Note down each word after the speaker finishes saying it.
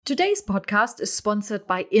Today's podcast is sponsored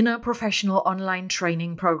by Inner Professional Online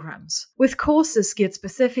Training Programs. With courses geared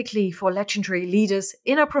specifically for legendary leaders,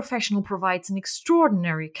 Inner Professional provides an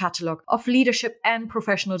extraordinary catalog of leadership and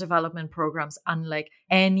professional development programs unlike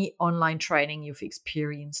any online training you've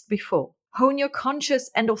experienced before. Hone your conscious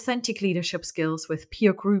and authentic leadership skills with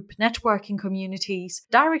peer group networking communities,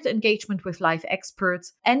 direct engagement with live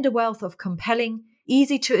experts, and a wealth of compelling,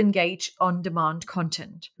 easy to engage on-demand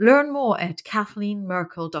content. Learn more at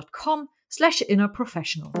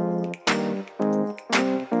kathleenmerkel.com/innerprofessional.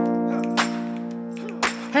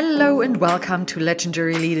 Hello and welcome to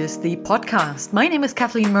Legendary Leaders, the podcast. My name is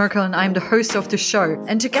Kathleen Merkel and I'm the host of the show.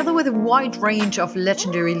 And together with a wide range of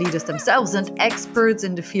legendary leaders themselves and experts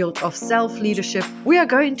in the field of self-leadership, we are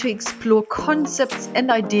going to explore concepts and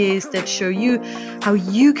ideas that show you how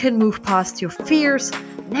you can move past your fears,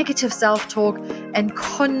 negative self-talk, and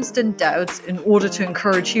constant doubts in order to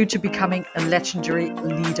encourage you to becoming a legendary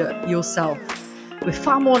leader yourself, with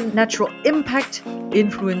far more natural impact,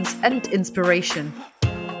 influence, and inspiration.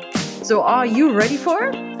 So are you ready for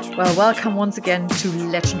it? Well, welcome once again to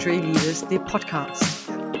Legendary Leaders, the podcast.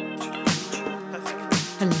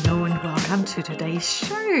 Hello and welcome to today's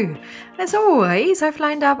show. As always, I've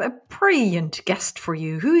lined up a brilliant guest for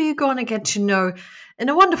you who you're going to get to know in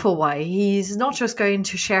a wonderful way. He's not just going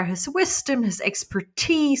to share his wisdom, his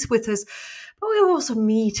expertise with us, but we'll also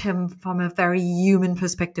meet him from a very human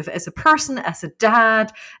perspective as a person, as a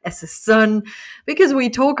dad, as a son, because we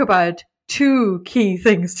talk about two key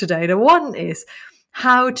things today. The one is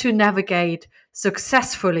how to navigate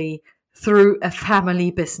successfully through a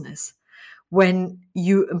family business. When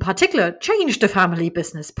you, in particular, change the family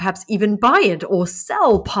business, perhaps even buy it or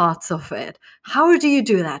sell parts of it. How do you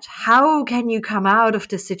do that? How can you come out of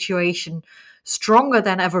the situation stronger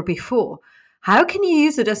than ever before? How can you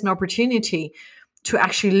use it as an opportunity to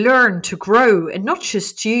actually learn, to grow, and not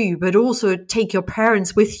just you, but also take your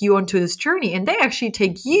parents with you onto this journey. And they actually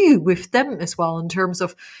take you with them as well in terms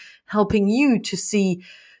of helping you to see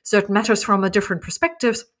certain matters from a different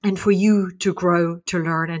perspective and for you to grow, to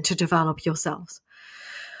learn, and to develop yourselves.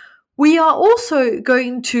 We are also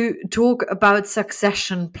going to talk about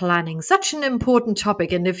succession planning, such an important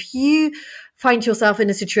topic. And if you find yourself in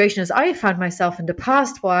a situation as I found myself in the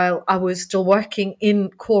past while I was still working in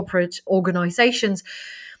corporate organizations,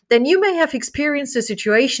 then you may have experienced a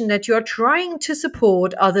situation that you are trying to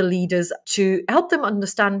support other leaders to help them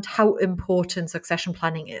understand how important succession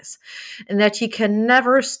planning is and that you can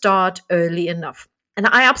never start early enough. And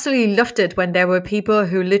I absolutely loved it when there were people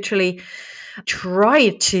who literally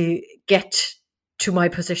tried to get to my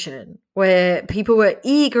position, where people were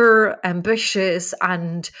eager, ambitious,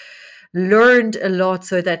 and learned a lot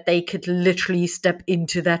so that they could literally step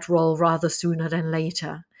into that role rather sooner than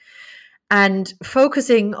later. And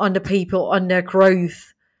focusing on the people, on their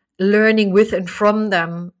growth, learning with and from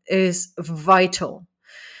them is vital.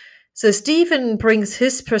 So Stephen brings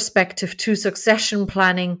his perspective to succession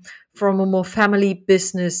planning from a more family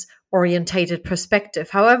business orientated perspective.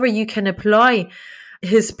 However, you can apply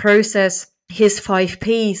his process, his 5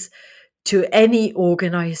 Ps to any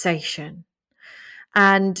organization.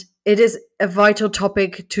 And it is a vital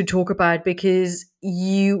topic to talk about because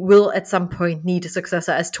you will at some point need a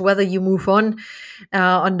successor as to whether you move on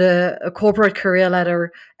the corporate career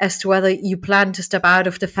ladder, as to whether you plan to step out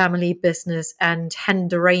of the family business and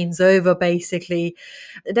hand the reins over, basically.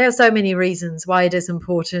 There are so many reasons why it is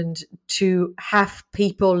important to have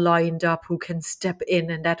people lined up who can step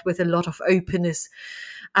in, and that with a lot of openness.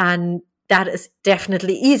 And that is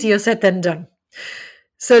definitely easier said than done.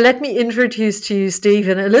 So let me introduce to you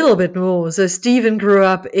Stephen a little bit more. So Stephen grew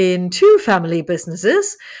up in 2 family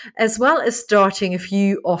businesses, as well as starting a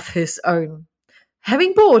few of his own.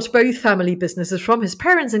 Having bought both family businesses from his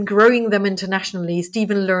parents and growing them internationally,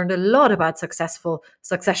 Stephen learned a lot about successful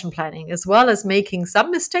succession planning, as well as making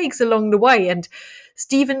some mistakes along the way. And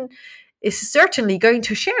Stephen is certainly going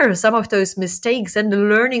to share some of those mistakes and the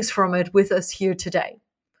learnings from it with us here today.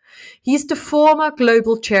 He's the former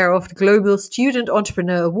global chair of the Global Student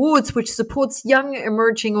Entrepreneur Awards, which supports young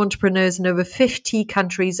emerging entrepreneurs in over 50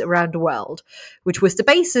 countries around the world, which was the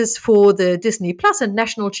basis for the Disney Plus and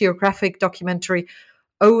National Geographic documentary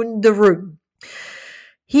Own the Room.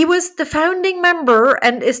 He was the founding member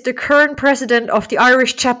and is the current president of the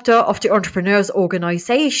Irish chapter of the Entrepreneurs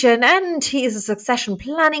Organization, and he is a succession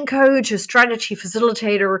planning coach, a strategy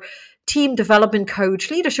facilitator, team development coach,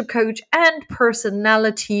 leadership coach, and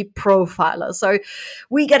personality profiler. So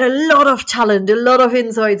we get a lot of talent, a lot of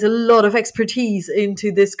insights, a lot of expertise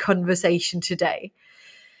into this conversation today.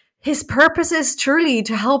 His purpose is truly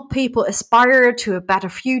to help people aspire to a better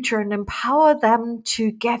future and empower them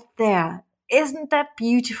to get there Isn't that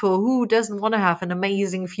beautiful? Who doesn't want to have an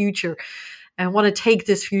amazing future and want to take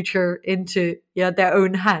this future into their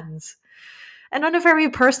own hands? And on a very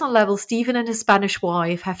personal level, Stephen and his Spanish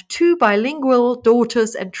wife have two bilingual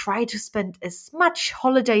daughters and try to spend as much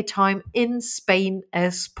holiday time in Spain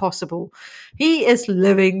as possible. He is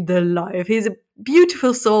living the life. He's a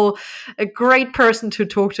beautiful soul, a great person to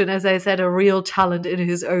talk to, and as I said, a real talent in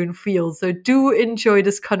his own field. So do enjoy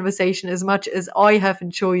this conversation as much as I have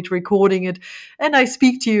enjoyed recording it. And I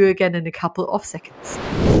speak to you again in a couple of seconds.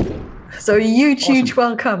 So huge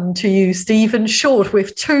welcome to you, Stephen Shortt,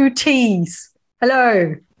 with 2 T's.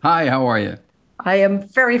 Hello. Hi, how are you? I am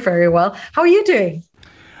very, very well. How are you doing?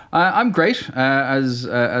 I'm great. As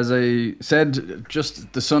I said,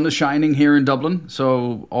 just the sun is shining here in Dublin,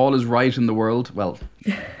 so all is right in the world. Well,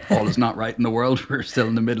 all is not right in the world. We're still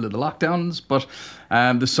in the middle of the lockdowns, but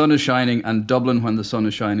the sun is shining, and Dublin, when the sun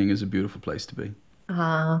is shining, is a beautiful place to be.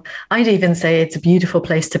 I'd even say it's a beautiful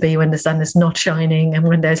place to be when the sun is not shining and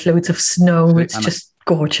when there's loads of snow. It's just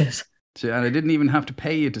gorgeous. And I didn't even have to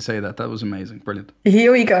pay you to say that. That was amazing. Brilliant.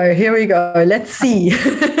 Here we go. Let's see.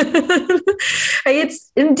 Hey,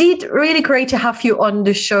 it's indeed really great to have you on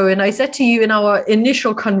the show. And I said to you in our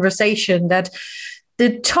initial conversation that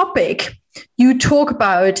the topic you talk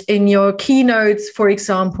about in your keynotes, for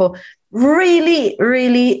example, really,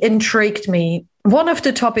 really intrigued me. One of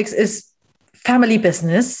the topics is family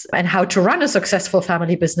business and how to run a successful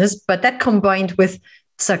family business, but that combined with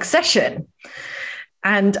succession.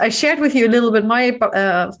 And I shared with you a little bit my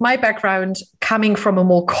background, coming from a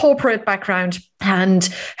more corporate background and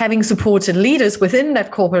having supported leaders within that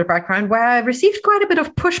corporate background, where I received quite a bit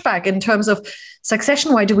of pushback in terms of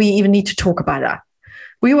succession. Why do we even need to talk about that?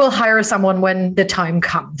 We will hire someone when the time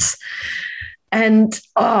comes. And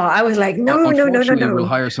I was like, no. We'll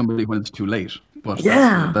hire somebody when it's too late. But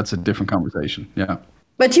that's a different conversation. Yeah.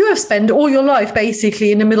 But you have spent all your life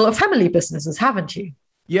basically in the middle of family businesses, haven't you?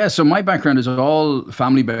 Yeah, so my background is all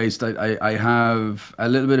family-based. I have a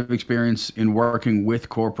little bit of experience in working with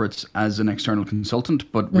corporates as an external consultant,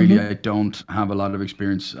 but really I don't have a lot of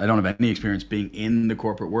experience. I don't have any experience being in the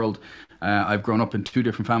corporate world. I've grown up in 2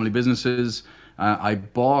 different family businesses. I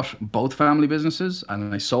bought both family businesses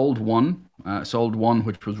and I sold one.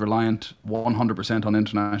 Which was reliant 100% on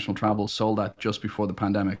international travel, sold that just before the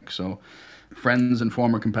pandemic. So friends and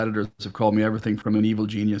former competitors have called me everything from an evil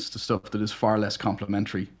genius to stuff that is far less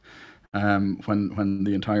complimentary when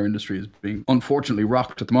the entire industry is being unfortunately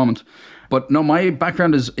rocked at the moment. But no, my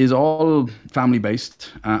background is all family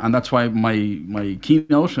based, and that's why my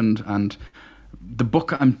keynote and the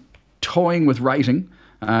book I'm toying with writing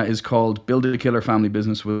is called Build a Killer Family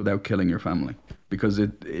Business Without Killing Your Family, because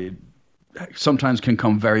it sometimes can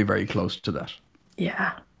come very, very close to that.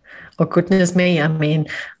 Yeah. Oh, goodness me. I mean,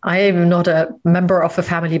 I am not a member of a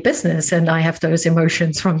family business and I have those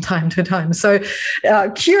emotions from time to time. So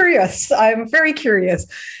curious. I'm very curious.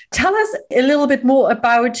 Tell us a little bit more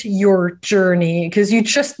about your journey, because you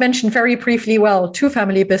just mentioned very briefly, 2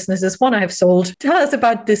 family businesses, one I have sold. Tell us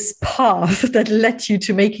about this path that led you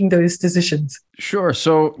to making those decisions. Sure.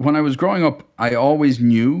 So when I was growing up, I always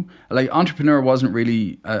knew, like, entrepreneur wasn't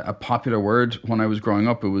really a popular word when I was growing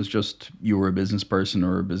up. It was just you were a business person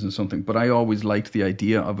or a business something. But I always liked the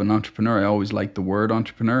idea of an entrepreneur. I always liked the word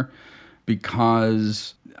entrepreneur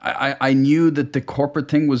because I knew that the corporate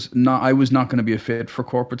thing I was not going to be a fit for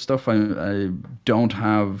corporate stuff. I don't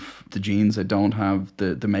have the genes. I don't have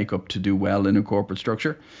the makeup to do well in a corporate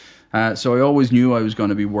structure. So I always knew I was going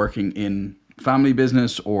to be working in family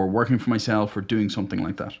business or working for myself or doing something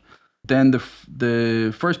like that. Then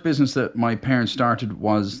the first business that my parents started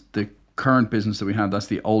was the current business that we have. That's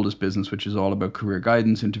the oldest business, which is all about career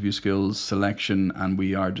guidance, interview skills, selection, and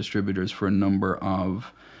we are distributors for a number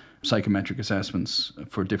of psychometric assessments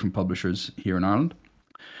for different publishers here in Ireland.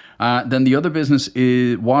 Then the other business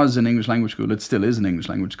was an English language school. It still is an English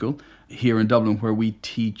language school here in Dublin, where we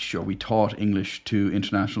taught English to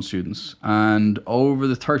international students. And over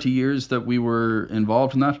the 30 years that we were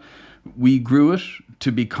involved in that, we grew it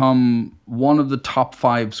to become one of the top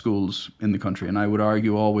 5 schools in the country. And I would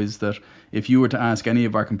argue always that if you were to ask any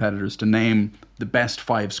of our competitors to name the best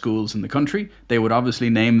 5 schools in the country, they would obviously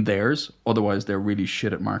name theirs. Otherwise, they're really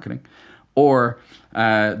shit at marketing. Or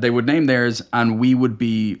they would name theirs and we would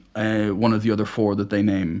be one of the other 4 that they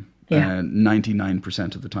name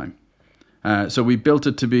 99% of the time. So we built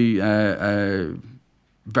it to be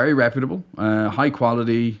very reputable, high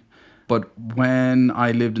quality. But when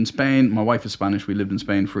I lived in Spain, my wife is Spanish, we lived in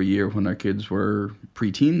Spain for a year when our kids were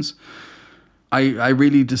pre-teens. I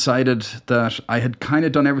really decided that I had kind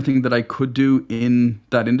of done everything that I could do in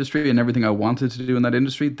that industry and everything I wanted to do in that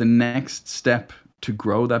industry. The next step to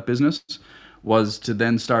grow that business was to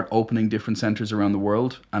then start opening different centers around the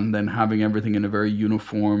world and then having everything in a very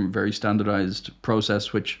uniform, very standardized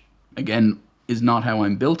process, which again is not how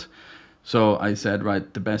I'm built. So I said,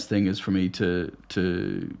 right, the best thing is for me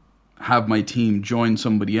to have my team join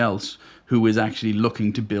somebody else who is actually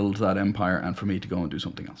looking to build that empire, and for me to go and do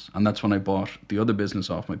something else. And that's when I bought the other business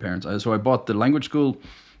off my parents. So I bought the language school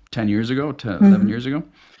 10 years ago, 11 years ago.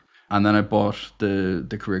 And then I bought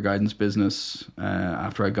the career guidance business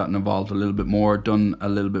after I'd gotten involved a little bit more, done a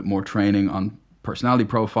little bit more training on personality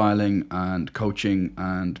profiling and coaching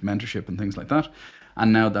and mentorship and things like that.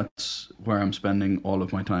 And now that's where I'm spending all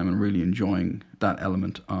of my time and really enjoying that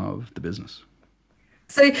element of the business.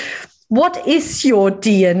 So what is your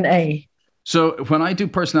DNA? So when I do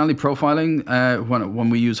personality profiling, when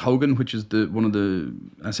we use Hogan, which is one of the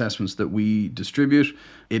assessments that we distribute,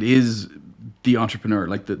 it is the entrepreneur.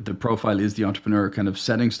 Like the profile is the entrepreneur, kind of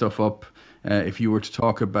setting stuff up. If you were to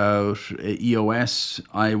talk about EOS,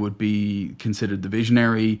 I would be considered the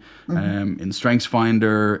visionary. In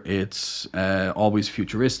StrengthsFinder, it's always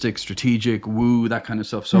futuristic, strategic, woo, that kind of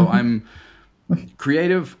stuff. So I'm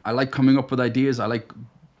creative. I like coming up with ideas. I like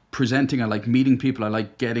presenting. I like meeting people. I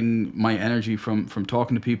like getting my energy from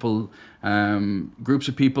talking to people, groups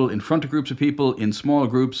of people, in front of groups of people, in small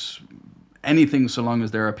groups, anything so long as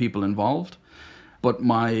there are people involved. But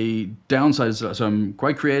my downside is, so I'm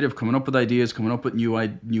quite creative, coming up with ideas, coming up with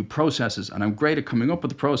new processes, and I'm great at coming up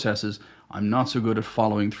with the processes. I'm not so good at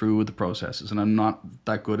following through with the processes, and I'm not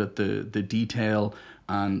that good at the detail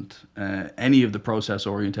and any of the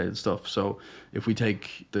process-orientated stuff. So if we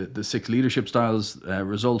take the 6 leadership styles,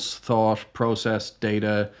 results, thought, process,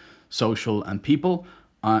 data, social, and people,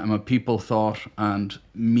 I'm a people, thought, and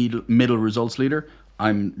middle results leader.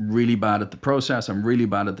 I'm really bad at the process. I'm really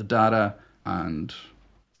bad at the data. And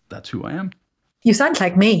that's who I am. You sound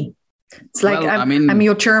like me. It's like I'm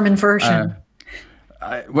your German version.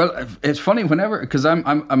 Well, it's funny because I'm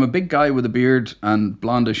a big guy with a beard and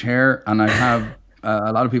blondish hair, and I have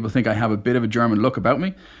a lot of people think I have a bit of a German look about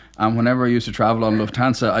me. And whenever I used to travel on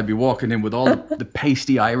Lufthansa, I'd be walking in with all the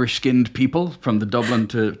pasty Irish-skinned people from the Dublin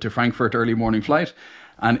to Frankfurt early morning flight.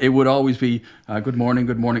 And it would always be, good morning,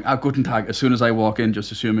 guten Tag, as soon as I walk in,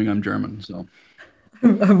 just assuming I'm German. So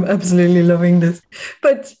I'm absolutely loving this.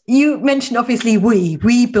 But you mentioned, obviously,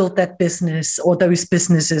 we built that business or those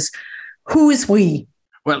businesses. Who is we?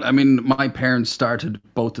 Well, I mean, my parents started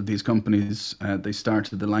both of these companies. They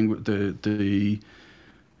started the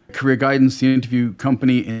career guidance, the interview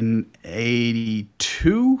company in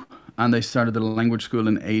 82, and they started the language school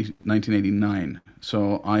in 1989.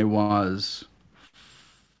 So I was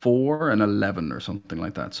 4 and 11 or something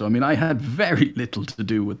like that. So, I mean, I had very little to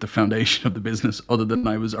do with the foundation of the business other than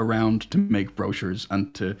I was around to make brochures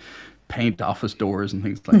and to paint office doors and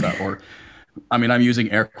things like that. Or, I mean, I'm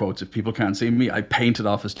using air quotes. If people can't see me, I painted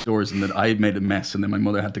office doors and then I made a mess and then my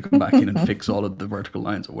mother had to come back in and fix all of the vertical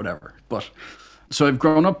lines or whatever. But so I've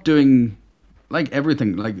grown up doing like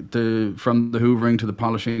everything, like from the hoovering to the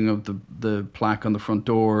polishing of the plaque on the front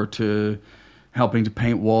door to helping to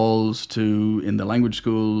paint walls, to in the language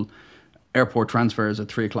school, airport transfers at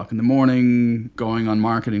 3:00 in the morning, going on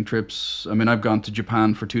marketing trips. I mean, I've gone to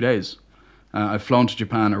Japan for 2 days. I've flown to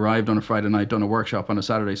Japan, arrived on a Friday night, done a workshop on a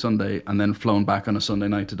Saturday, Sunday, and then flown back on a Sunday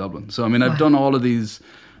night to Dublin. So, I mean, I've done all of these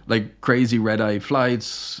like crazy red-eye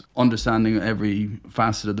flights, understanding every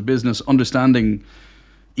facet of the business, understanding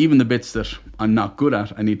even the bits that I'm not good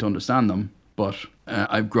at. I need to understand them, but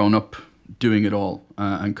I've grown up doing it all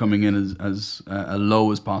and coming in as a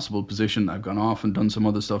low as possible position. I've gone off and done some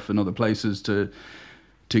other stuff in other places to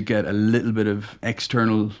get a little bit of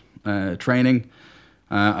external training.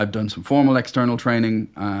 I've done some formal external training,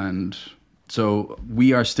 and so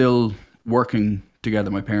we are still working together.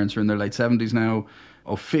 My parents are in their late 70s now,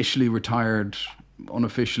 officially retired.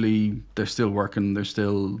 Unofficially, they're still working. They're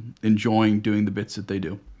still enjoying doing the bits that they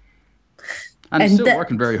do. And still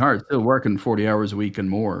working very hard, still working 40 hours a week and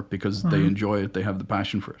more because they enjoy it. They have the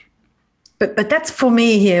passion for it. But that's for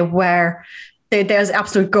me here where there's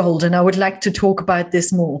absolute gold. And I would like to talk about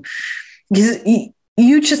this more. Because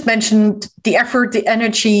you just mentioned the effort, the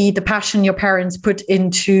energy, the passion your parents put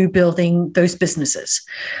into building those businesses.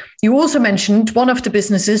 You also mentioned one of the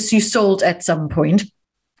businesses you sold at some point.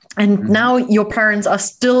 And now your parents are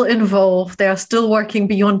still involved. They are still working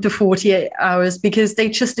beyond the 48 hours because they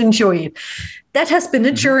just enjoy it. That has been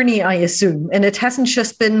a journey, I assume, and it hasn't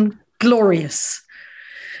just been glorious.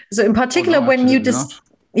 So in particular, when you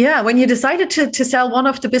decided to sell one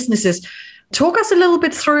of the businesses, talk us a little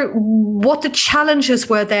bit through what the challenges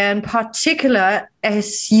were there, in particular,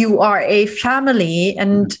 as you are a family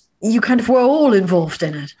and you kind of were all involved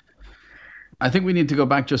in it. I think we need to go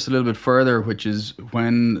back just a little bit further, which is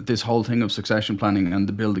when this whole thing of succession planning and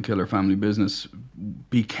the build a killer family business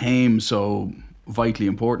became so vitally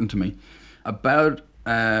important to me. About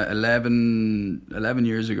 11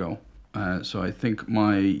 years ago, so I think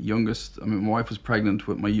my wife was pregnant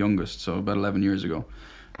with my youngest, so about 11 years ago.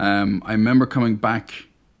 I remember coming back,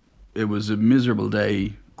 it was a miserable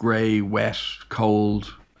day, grey, wet,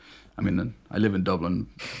 cold. I mean, I live in Dublin,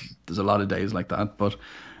 there's a lot of days like that, but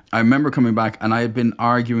I remember coming back and I had been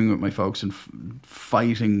arguing with my folks, and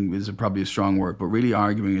fighting is probably a strong word, but really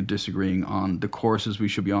arguing and disagreeing on the courses we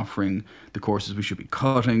should be offering, the courses we should be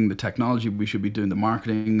cutting, the technology we should be doing, the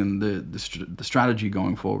marketing and the strategy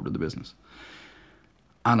going forward of the business.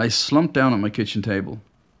 And I slumped down at my kitchen table.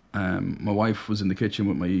 My wife was in the kitchen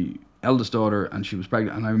with my eldest daughter and she was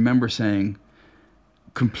pregnant. And I remember saying,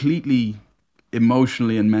 completely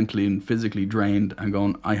emotionally and mentally and physically drained, and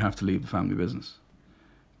going, I have to leave the family business.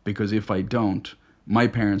 Because if I don't, my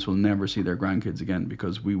parents will never see their grandkids again,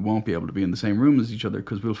 because we won't be able to be in the same room as each other,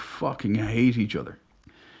 because we'll fucking hate each other.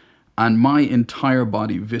 And my entire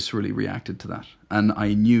body viscerally reacted to that. And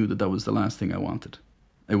I knew that that was the last thing I wanted.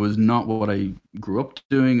 It was not what I grew up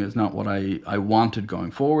doing. It's not what I wanted going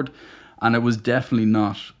forward. And it was definitely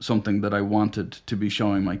not something that I wanted to be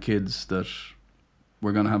showing my kids, that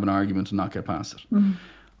we're going to have an argument and not get past it. Mm.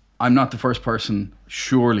 I'm not the first person,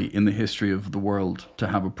 surely, in the history of the world to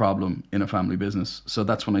have a problem in a family business. So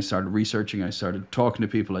that's when I started researching. I started talking to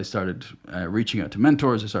people. I started reaching out to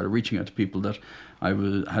mentors. I started reaching out to people that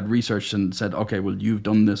had researched and said, okay, well, you've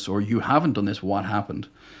done this or you haven't done this. What happened?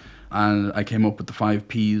 And I came up with the 5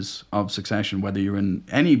 Ps of succession, whether you're in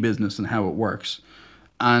any business and how it works.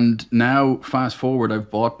 And now, fast forward,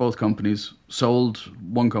 I've bought both companies, sold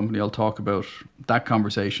one company. I'll talk about that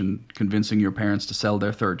conversation, convincing your parents to sell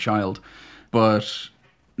their third child. But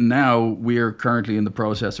now we're currently in the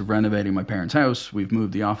process of renovating my parents' house. We've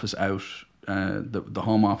moved the office out, the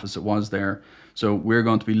home office that was there. So we're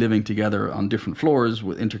going to be living together on different floors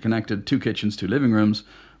with interconnected 2 kitchens, 2 living rooms.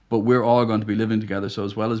 But we're all going to be living together. So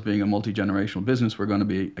as well as being a multi-generational business, we're going to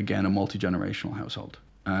be, again, a multi-generational household.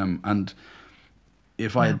 And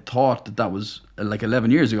if I had thought that was like 11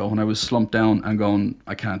 years ago when I was slumped down and going,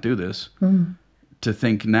 I can't do this, to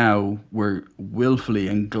think now we're willfully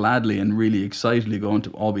and gladly and really excitedly going to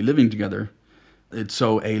all be living together, it's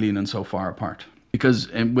so alien and so far apart. Because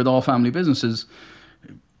with all family businesses,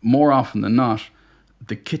 more often than not,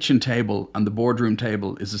 the kitchen table and the boardroom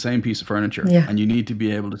table is the same piece of furniture, and you need to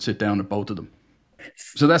be able to sit down at both of them.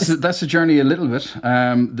 So that's the journey a little bit.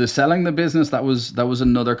 The selling the business, that was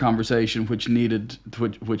another conversation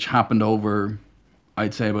which happened over,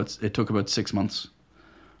 I'd say it took about 6 months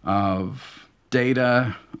of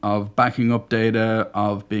data, of backing up data,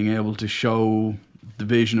 of being able to show the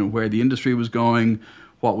vision of where the industry was going,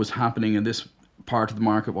 what was happening in this part of the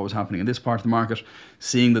market, what was happening in this part of the market,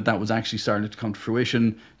 seeing that was actually starting to come to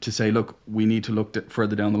fruition, to say, look, we need to look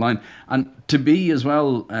further down the line. And to be as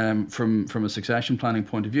well, from a succession planning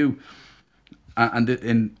point of view, and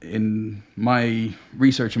in my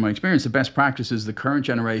research and my experience, the best practice is the current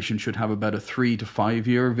generation should have about a 3 to 5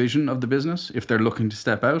 year vision of the business if they're looking to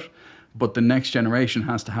step out, but the next generation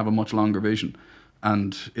has to have a much longer vision.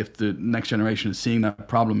 And if the next generation is seeing that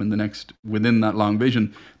problem within that long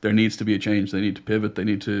vision, there needs to be a change. They need to pivot. They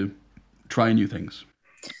need to try new things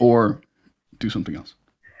or do something else.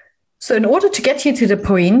 So in order to get you to the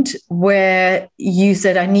point where you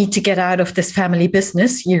said, I need to get out of this family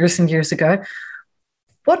business years and years ago,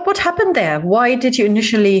 what happened there? Why did you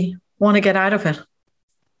initially want to get out of it?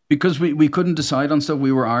 Because we couldn't decide on stuff.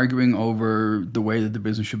 We were arguing over the way that the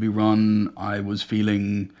business should be run. I was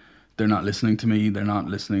feeling they're not listening to me. They're not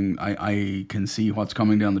listening. I can see what's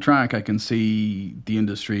coming down the track. I can see the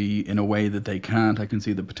industry in a way that they can't. I can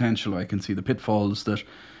see the potential. I can see the pitfalls that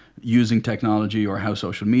using technology, or how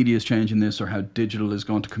social media is changing this, or how digital is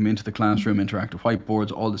going to come into the classroom, interactive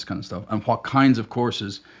whiteboards, all this kind of stuff, and what kinds of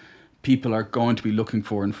courses people are going to be looking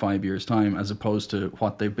for in 5 years' time, as opposed to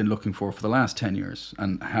what they've been looking for the last 10 years,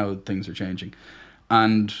 and how things are changing.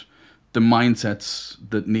 And the mindsets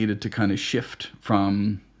that needed to kind of shift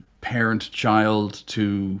from parent-child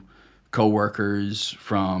to co-workers,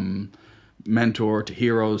 from mentor to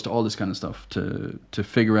heroes, to all this kind of stuff, to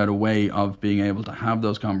figure out a way of being able to have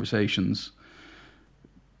those conversations,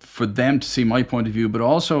 for them to see my point of view, but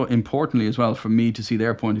also importantly as well for me to see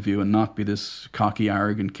their point of view and not be this cocky,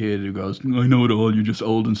 arrogant kid who goes, I know it all, you're just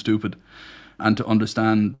old and stupid. And to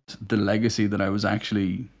understand the legacy that I was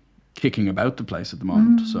actually kicking about the place at the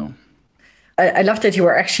moment. So I love that you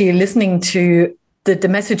were actually listening to the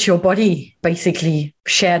message your body basically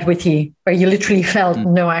shared with you, where you literally felt,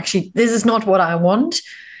 no, actually, this is not what I want.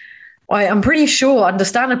 I'm pretty sure,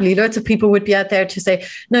 understandably, loads of people would be out there to say,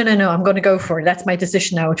 no, no, no, I'm going to go for it. That's my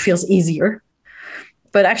decision now. It feels easier.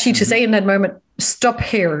 But actually, to say in that moment, stop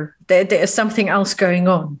here, there is something else going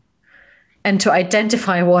on. And to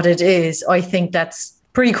identify what it is, I think that's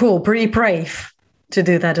pretty cool, pretty brave to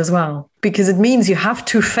do that as well, because it means you have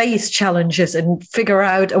to face challenges and figure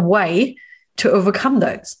out a way to overcome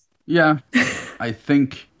those. Yeah, I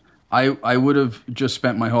think I would have just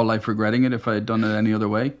spent my whole life regretting it if I had done it any other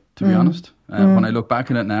way, to be honest. When I look back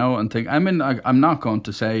on it now and think, I'm not going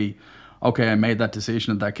to say, okay, I made that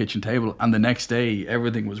decision at that kitchen table, and the next day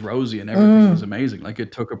everything was rosy and everything was amazing. Like,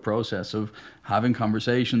 it took a process of having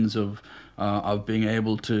conversations, of being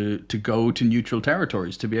able to go to neutral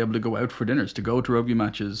territories, to be able to go out for dinners, to go to rugby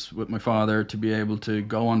matches with my father, to be able to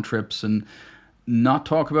go on trips and not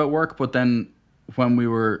talk about work. But then when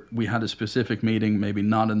we had a specific meeting, maybe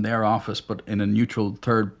not in their office, but in a neutral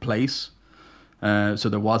third place. So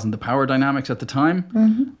there wasn't the power dynamics at the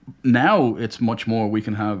time. Now it's much more we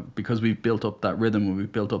can have, because we've built up that rhythm and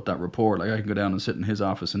we've built up that rapport. Like, I can go down and sit in his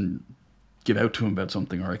office and give out to him about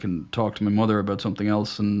something, or I can talk to my mother about something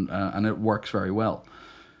else, and it works very well.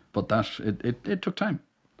 But it took time.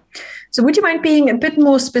 So would you mind being a bit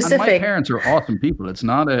more And specific? my parents are awesome people. It's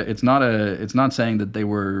not saying that they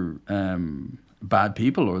were bad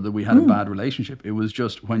people or that we had a bad relationship. It was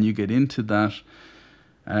just, when you get into that,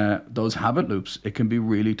 those habit loops, it can be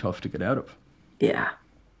really tough to get out of. Yeah.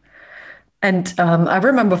 And I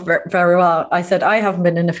remember very well, I said, I haven't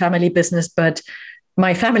been in a family business, but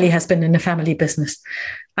my family has been in a family business.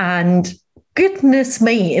 And goodness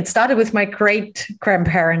me, it started with my great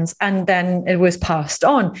grandparents and then it was passed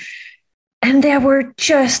on. And there were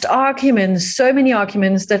just arguments, so many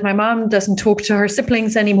arguments, that my mom doesn't talk to her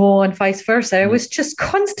siblings anymore and vice versa. It was just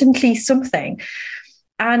constantly something.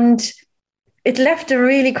 And it left a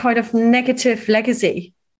really kind of negative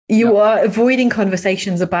legacy. You are avoiding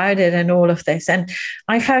conversations about it and all of this. And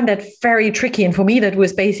I found that very tricky. And for me, that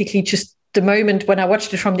was basically just the moment when I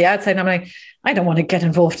watched it from the outside. I'm like, I don't want to get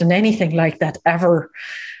involved in anything like that ever.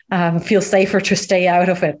 Feel safer to stay out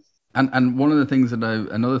of it. And one of the things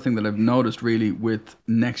another thing that I've noticed really with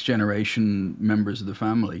next generation members of the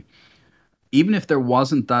family, even if there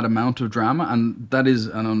wasn't that amount of drama, and that is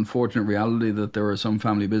an unfortunate reality, that there are some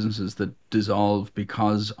family businesses that dissolve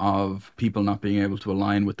because of people not being able to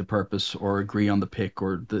align with the purpose or agree on the pick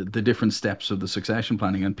or the different steps of the succession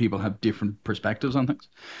planning, and people have different perspectives on things.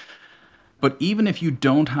 But even if you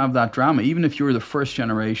don't have that drama, even if you're the first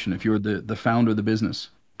generation, if you're the founder of the business,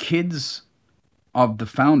 kids of the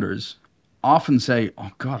founders often say,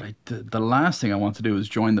 oh God, the last thing I want to do is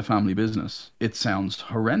join the family business. It sounds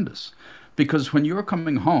horrendous. Because when you're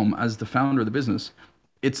coming home as the founder of the business,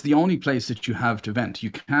 it's the only place that you have to vent.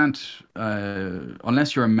 You can't,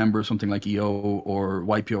 unless you're a member of something like EO or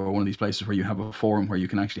YPO or one of these places where you have a forum where you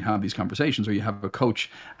can actually have these conversations, or you have a coach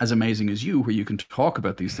as amazing as you where you can talk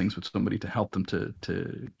about these things with somebody to help them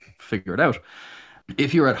to figure it out.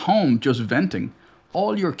 If you're at home just venting,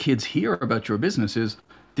 all your kids hear about your business is,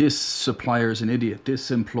 this supplier's an idiot, this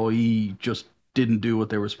employee just didn't do what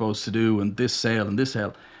they were supposed to do, and this sale and this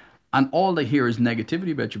sale. And all they hear is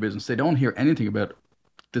negativity about your business. They don't hear anything about,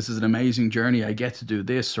 this is an amazing journey, I get to do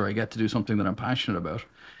this, or I get to do something that I'm passionate about.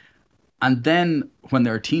 And then when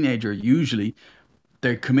they're a teenager, usually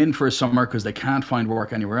they come in for a summer because they can't find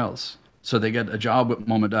work anywhere else. So they get a job with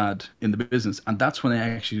mom and dad in the business. And that's when they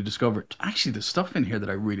actually discover, actually, there's stuff in here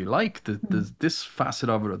that I really like. There's this facet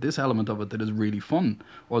of it or this element of it that is really fun,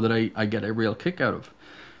 or that I get a real kick out of.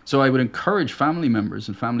 So I would encourage family members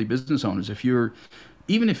and family business owners, if you're,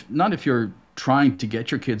 even if not if you're trying to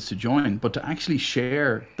get your kids to join, but to actually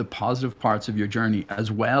share the positive parts of your journey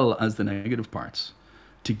as well as the negative parts,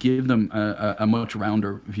 to give them a much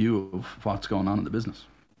rounder view of what's going on in the business.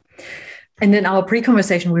 And in our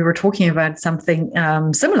pre-conversation, we were talking about something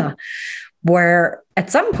similar, where at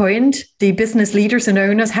some point, the business leaders and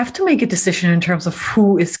owners have to make a decision in terms of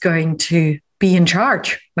who is going to be in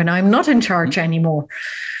charge when I'm not in charge anymore.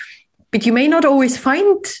 But you may not always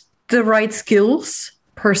find the right skills,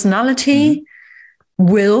 personality,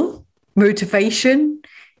 will, motivation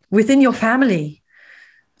within your family.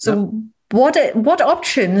 So what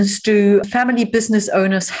options do family business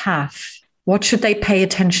owners have? What should they pay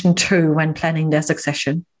attention to when planning their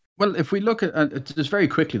succession? Well, if we look at just very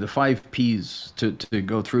quickly, the 5 Ps to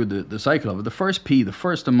go through the cycle of it. The first P, the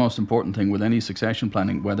first and most important thing with any succession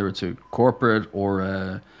planning, whether it's a corporate or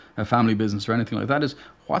a family business or anything like that, is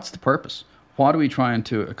what's the purpose? What are we trying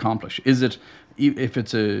to accomplish? Is it, if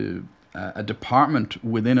it's a department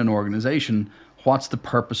within an organization, what's the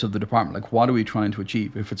purpose of the department? Like, what are we trying to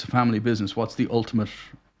achieve? If it's a family business, what's the ultimate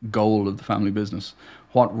goal of the family business?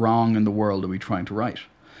 What wrong in the world are we trying to right?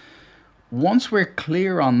 Once we're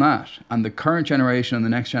clear on that, and the current generation and the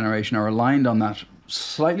next generation are aligned on that,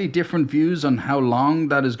 slightly different views on how long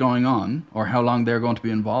that is going on or how long they're going to be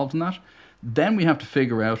involved in that, then we have to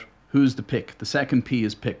figure out who's the pick. The second P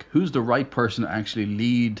is pick. Who's the right person to actually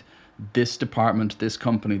lead this department, this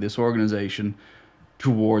company, this organization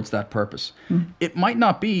towards that purpose. It might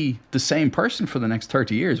not be the same person for the next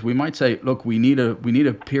 30 years. We might say, look, we need a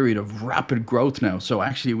period of rapid growth now. So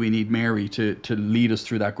actually we need Mary to lead us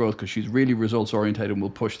through that growth because she's really results oriented and will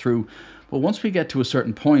push through. But once we get to a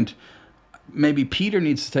certain point, maybe Peter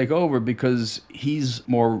needs to take over because he's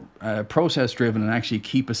more process driven and actually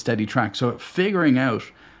keep a steady track. So figuring out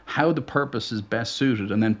how the purpose is best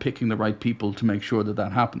suited and then picking the right people to make sure that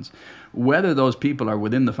that happens, whether those people are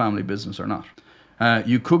within the family business or not.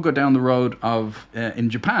 You could go down the road of,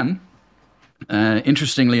 in Japan,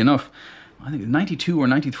 interestingly enough, I think 92 or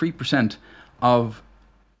 93% of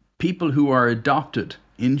people who are adopted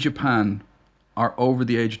in Japan are over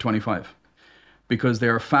the age of 25. Because they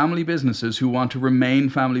are family businesses who want to remain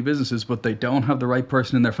family businesses, but they don't have the right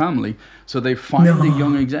person in their family. So they find the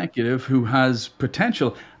young executive who has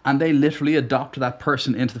potential, and they literally adopt that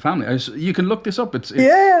person into the family. You can look this up. It's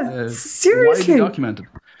seriously widely documented.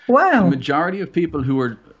 Wow. The majority of people who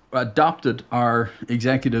are adopted are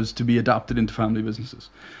executives to be adopted into family businesses.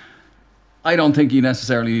 I don't think you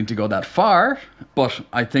necessarily need to go that far, but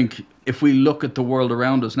I think if we look at the world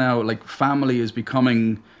around us now, like family is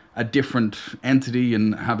becoming a different entity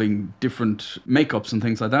and having different makeups and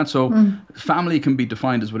things like that. So family can be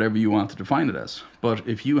defined as whatever you want to define it as. But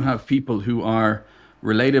if you have people who are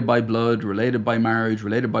related by blood, related by marriage,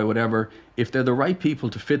 related by whatever, if they're the right people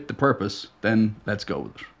to fit the purpose, then let's go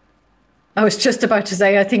with it. I was just about to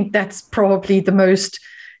say, I think that's probably the most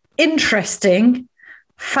interesting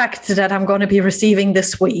fact that I'm going to be receiving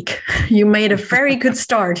this week. You made a very good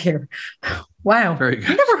start here. Wow. Very good.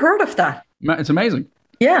 I never heard of that. It's amazing.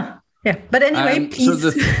 Yeah. But anyway, please.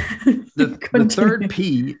 So the third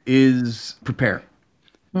P is prepare.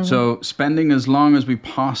 So spending as long as we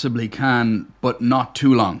possibly can, but not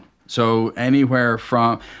too long. So anywhere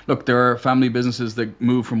from, look, there are family businesses that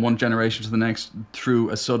move from one generation to the next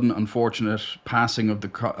through a sudden unfortunate passing of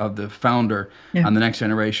the founder, and the next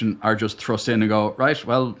generation are just thrust in and go, right,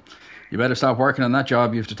 well, you better stop working on that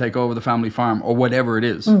job. You have to take over the family farm or whatever it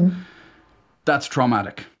is. That's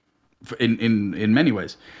traumatic in many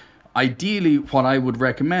ways. Ideally, what I would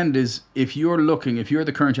recommend is if you're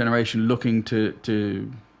the current generation looking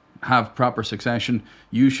to have proper succession,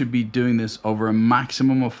 you should be doing this over a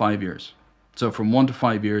maximum of 5 years. So from 1 to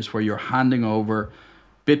 5 years, where you're handing over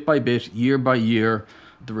bit by bit, year by year,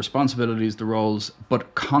 the responsibilities, the roles,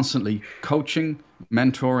 but constantly coaching,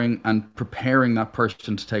 mentoring, and preparing that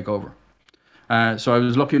person to take over. So I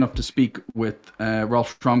was lucky enough to speak with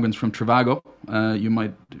Rolf Stromgens from Trivago. You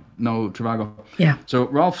might know Trivago. Yeah. So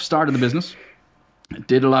Rolf started the business,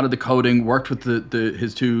 did a lot of the coding, worked with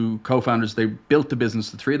his two co-founders. They built the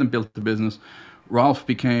business. The three of them built the business. Rolf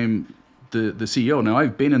became the CEO. Now,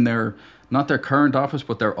 I've been in not their current office,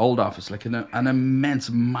 but their old office, like an immense,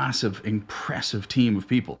 massive, impressive team of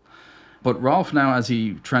people. But Rolf now, as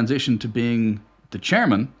he transitioned to being the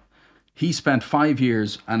chairman, he spent 5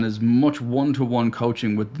 years and as much one-to-one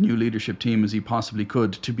coaching with the new leadership team as he possibly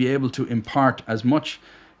could to be able to impart as much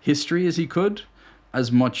history as he could,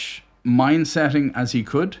 as much mindsetting as he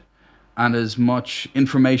could, and as much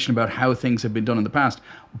information about how things have been done in the past.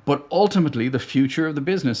 But ultimately, the future of the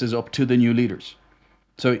business is up to the new leaders.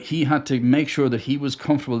 So he had to make sure that he was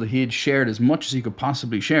comfortable, that he had shared as much as he could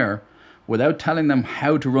possibly share without telling them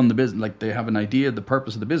how to run the business. Like, they have an idea, the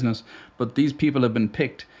purpose of the business, but these people have been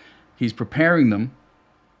picked. He's preparing them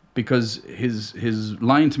because his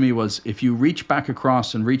line to me was, if you reach back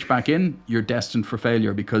across and reach back in, you're destined for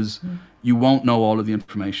failure because you won't know all of the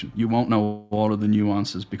information. You won't know all of the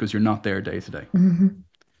nuances because you're not there day to day.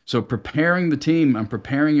 So preparing the team and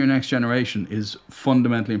preparing your next generation is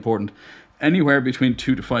fundamentally important. Anywhere between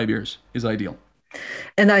 2 to 5 years is ideal.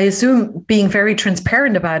 And I assume being very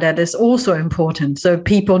transparent about that is also important, so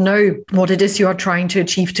people know what it is you are trying to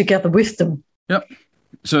achieve together with them. Yep.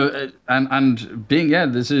 So and being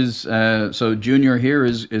this is so Junior here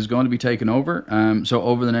is going to be taken over. So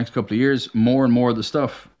over the next couple of years, more and more of the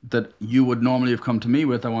stuff that you would normally have come to me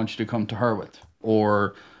with, I want you to come to her with,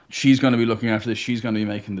 or she's going to be looking after this. She's going to be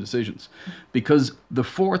making the decisions, because the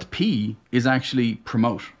fourth P is actually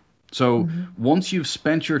promote. So once you've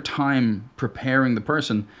spent your time preparing the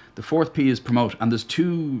person, the fourth P is promote. And there's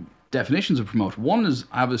two definitions of promote. One is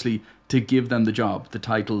obviously to give them the job, the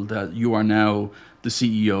title that you are now the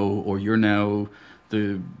CEO, or you're now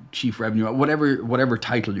the chief revenue, whatever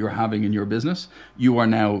title you're having in your business, you are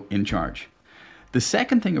now in charge. The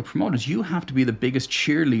second thing of promote is you have to be the biggest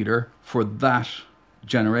cheerleader for that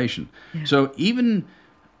generation. Yeah. So even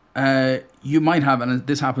you might have, and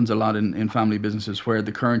this happens a lot in family businesses, where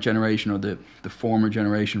the current generation or the former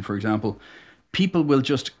generation, for example, people will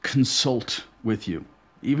just consult with you.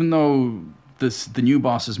 Even though the new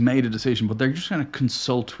boss has made a decision, but they're just going to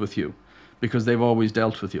consult with you because they've always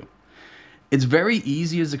dealt with you. It's very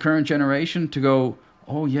easy as the current generation to go,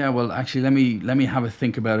 oh yeah, well actually let me have a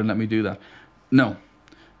think about it, let me do that. No.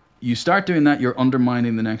 You start doing that, you're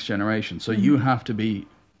undermining the next generation. So you have to be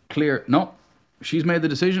clear, no, she's made the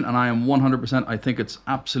decision and I am 100%, I think it's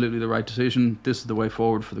absolutely the right decision. This is the way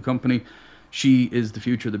forward for the company. She is the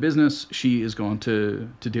future of the business. She is going to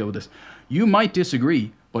deal with this. You might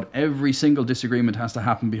disagree, but every single disagreement has to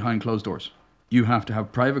happen behind closed doors. You have to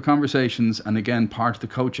have private conversations, and again, part of the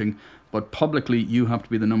coaching, but publicly you have to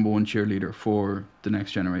be the number one cheerleader for the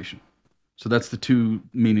next generation. So that's the two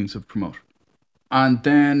meanings of promote. And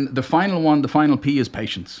then the final P is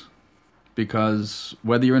patience. Because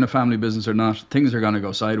whether you're in a family business or not, things are going to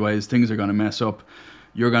go sideways, things are going to mess up.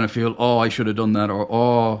 You're going to feel, oh, I should have done that, or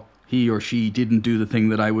oh, he or she didn't do the thing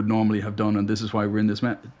that I would normally have done, and this is why we're in this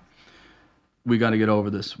mess. We got to get over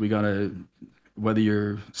this. We got to, whether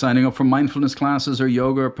you're signing up for mindfulness classes or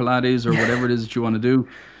yoga or Pilates or whatever it is that you want to do,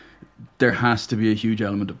 there has to be a huge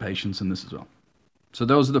element of patience in this as well. So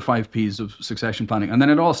those are the 5 Ps of succession planning. And then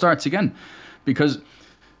it all starts again, because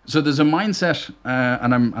so there's a mindset,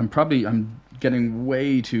 and I'm getting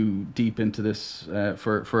way too deep into this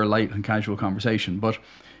for a light and casual conversation. But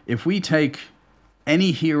if we take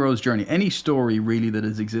any hero's journey, any story really that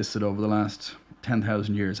has existed over the last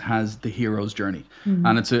 10,000 years has the hero's journey.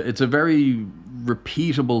 And it's a very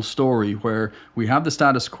repeatable story where we have the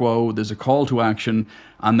status quo, there's a call to action,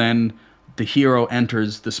 and then the hero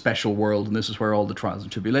enters the special world, and this is where all the trials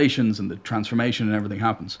and tribulations and the transformation and everything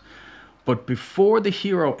happens. But before the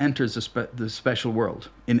hero enters the special world,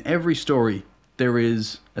 in every story there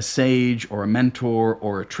is a sage or a mentor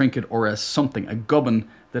or a trinket or a something, a gubbin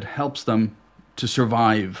that helps them to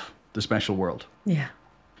survive the special world. Yeah.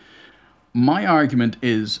 My argument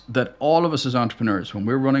is that all of us as entrepreneurs, when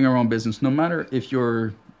we're running our own business, no matter if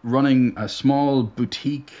you're running a small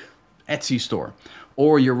boutique Etsy store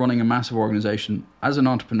or you're running a massive organization, as an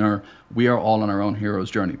entrepreneur, we are all on our own hero's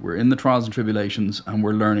journey. We're in the trials and tribulations and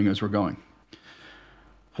we're learning as we're going.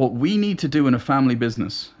 What we need to do in a family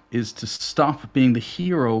business is to stop being the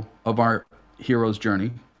hero of our hero's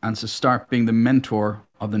journey and to start being the mentor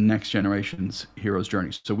of the next generation's hero's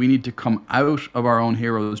journey. So we need to come out of our own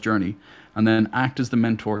hero's journey and then act as the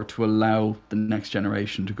mentor to allow the next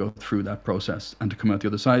generation to go through that process and to come out the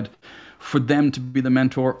other side, for them to be the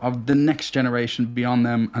mentor of the next generation beyond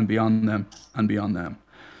them and beyond them and beyond them.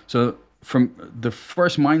 So from the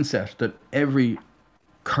first mindset that every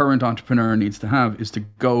current entrepreneur needs to have is to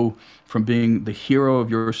go from being the hero of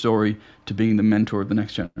your story to being the mentor of the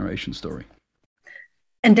next generation's story.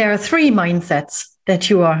 And there are 3 mindsets that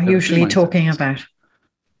you are usually talking about.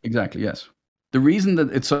 Exactly, yes. The reason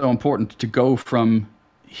that it's so important to go from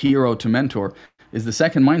hero to mentor is the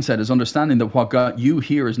second mindset is understanding that what got you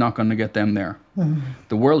here is not going to get them there.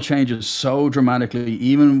 The world changes so dramatically,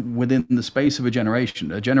 even within the space of a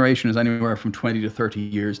generation. A generation is anywhere from 20 to 30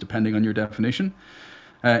 years, depending on your definition.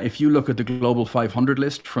 If you look at the Global 500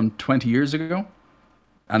 list from 20 years ago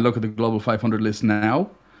and look at the Global 500 list now,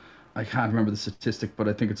 I can't remember the statistic, but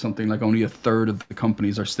I think it's something like only a third of the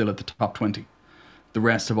companies are still at the top 20. The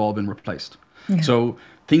rest have all been replaced. Yeah. So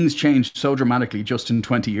things changed so dramatically just in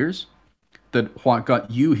 20 years that what got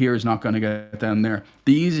you here is not going to get them there.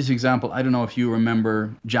 The easiest example, I don't know if you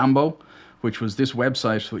remember Jambo, which was this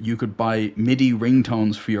website that you could buy MIDI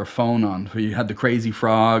ringtones for your phone on, where you had the crazy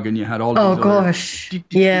frog and you had all these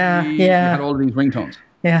You had all these ringtones.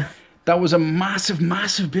 Yeah. That was a massive,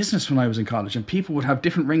 massive business when I was in college, and people would have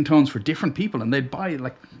different ringtones for different people, and they'd buy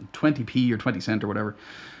like 20p or 20 cent or whatever.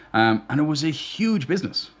 And it was a huge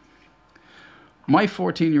business. My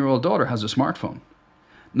 14-year-old daughter has a smartphone.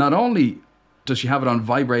 Not only does she have it on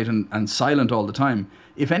vibrate and silent all the time,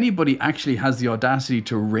 if anybody actually has the audacity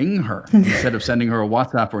to ring her instead of sending her a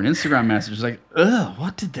WhatsApp or an Instagram message, it's like, ugh,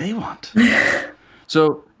 what did they want?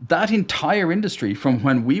 So that entire industry, from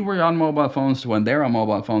when we were on mobile phones to when they're on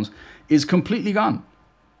mobile phones, is completely gone.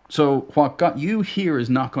 So what got you here is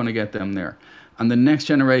not going to get them there. And the next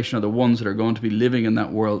generation are the ones that are going to be living in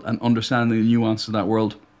that world and understanding the nuance of that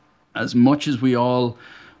world. As much as we all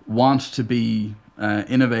want to be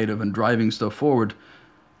innovative and driving stuff forward,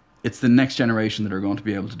 it's the next generation that are going to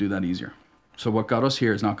be able to do that easier. So what got us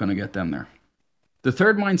here is not going to get them there. The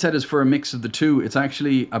third mindset is for a mix of the two. It's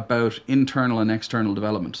actually about internal and external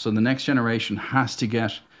development. So the next generation has to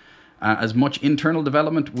get as much internal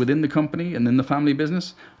development within the company and in the family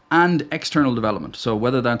business, and external development. So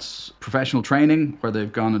whether that's professional training, where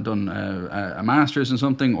they've gone and done a master's in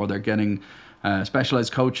something, or they're getting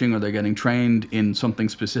specialized coaching, or they're getting trained in something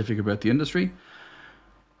specific about the industry,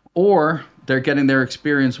 or they're getting their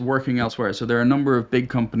experience working elsewhere. So there are a number of big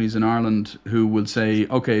companies in Ireland who will say,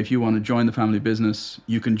 okay, if you want to join the family business,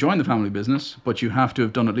 you can join the family business, but you have to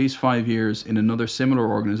have done at least 5 years in another similar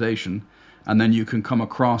organization, and then you can come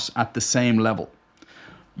across at the same level.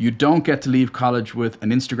 You don't get to leave college with an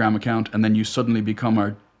Instagram account and then you suddenly become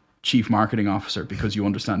our chief marketing officer because you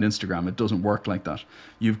understand Instagram. It doesn't work like that.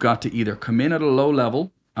 You've got to either come in at a low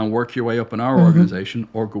level and work your way up in our organization,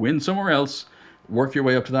 or go in somewhere else, work your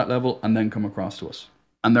way up to that level, and then come across to us.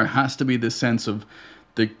 And there has to be this sense of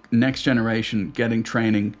the next generation getting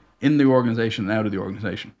training in the organization and out of the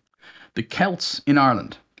organization. The Celts in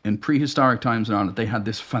Ireland, in prehistoric times in Ireland, they had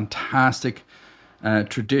this fantastic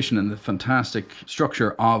tradition and the fantastic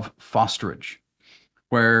structure of fosterage,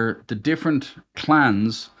 where the different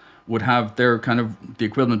clans would have their kind of the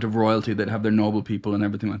equivalent of royalty. They'd have their noble people and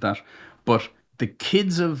everything like that. But the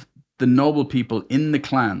kids of the noble people in the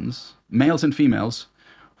clans, males and females,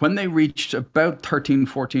 when they reached about 13,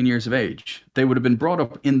 14 years of age, they would have been brought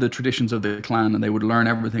up in the traditions of the clan, and they would learn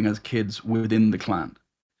everything as kids within the clan.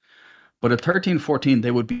 But at 13, 14,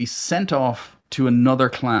 they would be sent off to another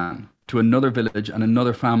clan, to another village and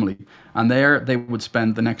another family. And there they would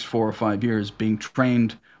spend the next 4 or 5 years being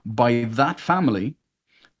trained by that family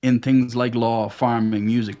in things like law, farming,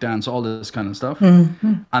 music, dance, all this kind of stuff.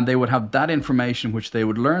 And they would have that information which they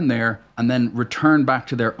would learn there and then return back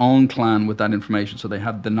to their own clan with that information. So they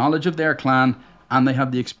have the knowledge of their clan and they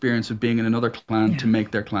have the experience of being in another clan to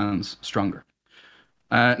make their clans stronger.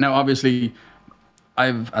 Now, obviously,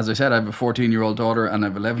 as I said, I have a 14-year-old daughter and I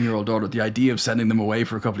have an 11-year-old daughter. The idea of sending them away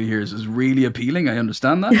for a couple of years is really appealing. I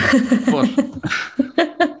understand that.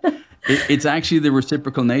 But it's actually the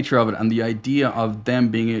reciprocal nature of it, and the idea of them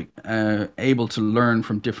being able to learn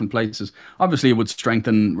from different places. Obviously, it would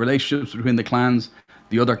strengthen relationships between the clans.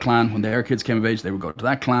 The other clan, when their kids came of age, they would go to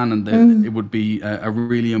that clan, and it would be a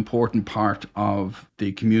really important part of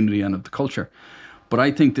the community and of the culture. But I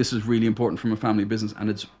think this is really important from a family business, and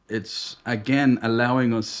it's again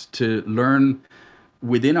allowing us to learn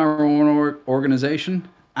within our own organization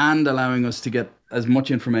and allowing us to get as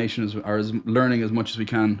much information as learning as much as we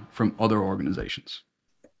can from other organizations.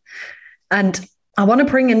 And I want to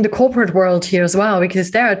bring in the corporate world here as well,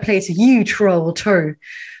 because there it plays a huge role too.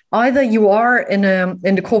 Either you are in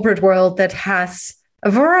the corporate world that has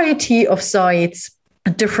a variety of sites,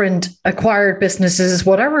 different acquired businesses,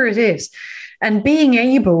 whatever it is. And being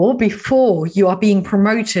able, before you are being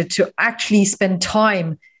promoted, to actually spend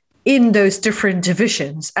time in those different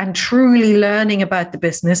divisions and truly learning about the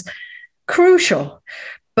business, crucial.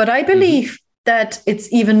 But I believe that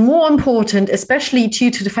it's even more important, especially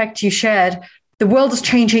due to the fact you shared, the world is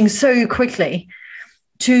changing so quickly,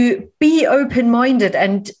 to be open-minded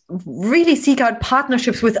and really seek out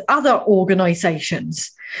partnerships with other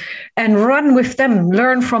organizations and run with them,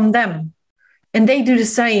 learn from them. And they do the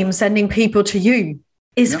same, sending people to you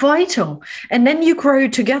is vital. And then you grow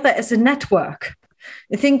together as a network.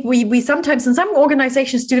 I think we sometimes, and some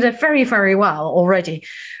organizations do that very, very well already,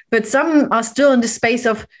 but some are still in the space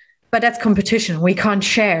of, but that's competition, we can't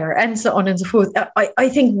share, and so on and so forth. I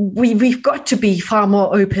think we've got to be far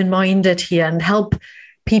more open-minded here and help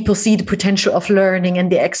people see the potential of learning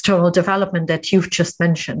and the external development that you've just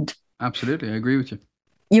mentioned. Absolutely, I agree with you.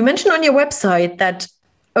 You mentioned on your website that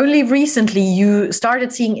only recently you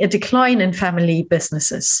started seeing a decline in family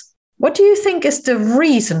businesses. What do you think is the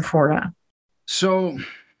reason for that? So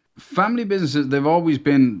family businesses, they've always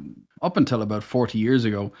been, up until about 40 years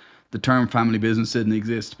ago, the term family business didn't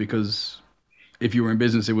exist, because if you were in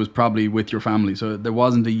business, it was probably with your family. So there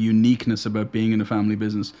wasn't a uniqueness about being in a family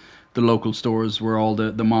business. The local stores were all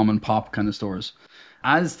the mom and pop kind of stores.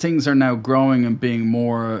 As things are now growing and being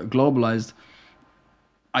more globalized,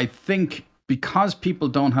 I think because people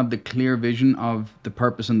don't have the clear vision of the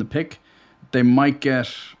purpose and the pick, they might get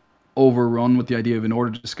overrun with the idea of, in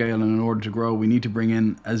order to scale and in order to grow, we need to bring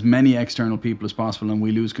in as many external people as possible, and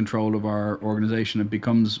we lose control of our organization. It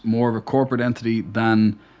becomes more of a corporate entity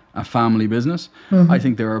than a family business. I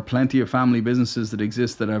think there are plenty of family businesses that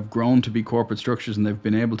exist that have grown to be corporate structures, and they've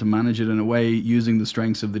been able to manage it in a way using the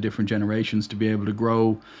strengths of the different generations to be able to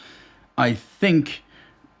grow. I think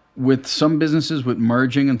with some businesses, with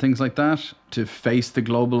merging and things like that, to face the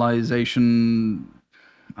globalization,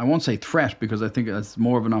 I won't say threat, because I think it's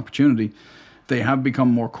more of an opportunity. They have become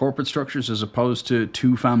more corporate structures as opposed to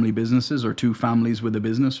two family businesses or two families with a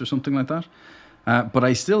business or something like that. But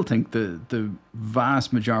I still think the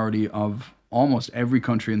vast majority of almost every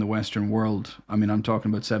country in the Western world, I mean, I'm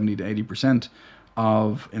talking about 70 to 80%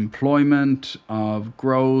 of employment, of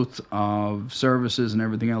growth, of services and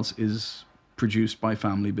everything else is produced by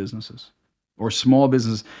family businesses or small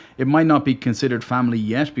business. It might not be considered family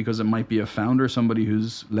yet because it might be a founder, somebody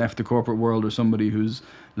who's left the corporate world or somebody who's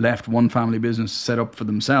left one family business set up for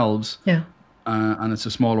themselves. Yeah. And it's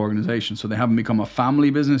a small organization. So they haven't become a family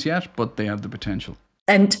business yet, but they have the potential.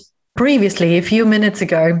 And previously, a few minutes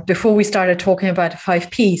ago, before we started talking about the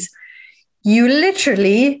 5Ps, you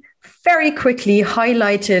literally very quickly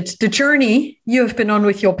highlighted the journey you have been on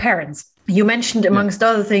with your parents. You mentioned, amongst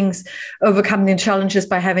other things, overcoming the challenges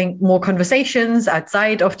by having more conversations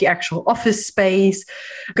outside of the actual office space,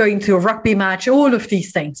 going to a rugby match, all of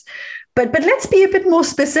these things. But let's be a bit more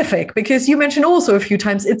specific, because you mentioned also a few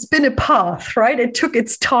times it's been a path, right? It took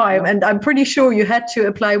its time. And I'm pretty sure you had to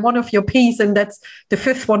apply one of your Ps, and that's the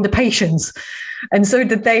fifth one, the patience. And so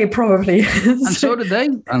did they probably. And so did they.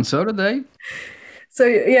 And so did they. So,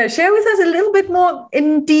 yeah, share with us a little bit more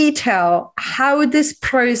in detail how this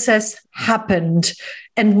process happened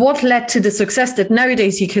and what led to the success that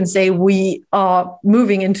nowadays you can say we are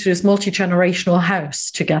moving into this multi-generational house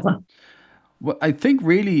together. Well, I think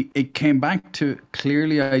really it came back to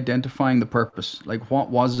clearly identifying the purpose. Like,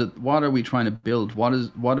 what was it? What are we trying to build? What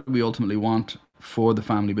do we ultimately want for the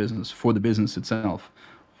family business, for the business itself?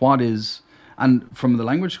 And from the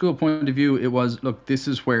language school point of view, it was, look, this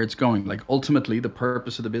is where it's going. Like, ultimately, the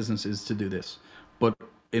purpose of the business is to do this. But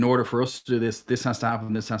in order for us to do this, this has to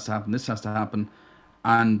happen, this has to happen, this has to happen.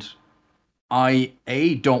 And I,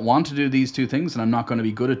 don't want to do these two things, and I'm not going to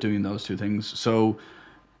be good at doing those two things. So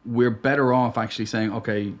we're better off actually saying,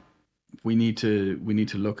 okay, we need to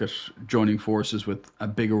look at joining forces with a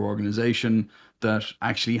bigger organization that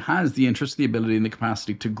actually has the interest, the ability, and the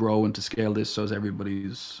capacity to grow and to scale this so as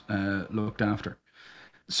everybody's looked after.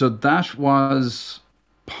 So that was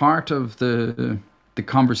part of the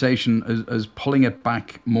conversation as pulling it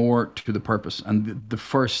back more to the purpose and the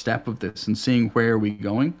first step of this and seeing where are we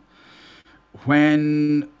going.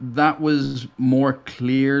 When that was more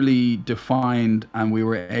clearly defined and we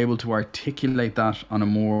were able to articulate that on a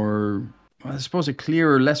more, I suppose, a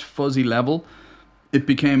clearer, less fuzzy level, it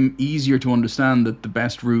became easier to understand that the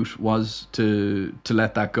best route was to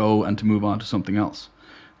let that go and to move on to something else.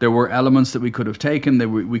 There were elements that we could have taken, that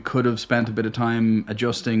we could have spent a bit of time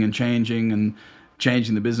adjusting and changing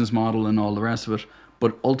the business model and all the rest of it.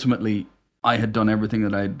 But ultimately, I had done everything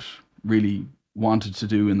that I'd really wanted to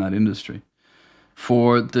do in that industry.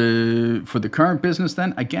 For the current business,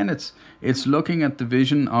 then again, it's looking at the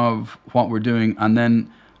vision of what we're doing and then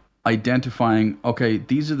identifying, okay,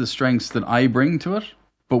 these are the strengths that I bring to it,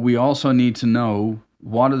 but we also need to know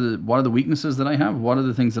what are the weaknesses that I have, what are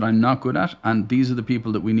the things that I'm not good at, and these are the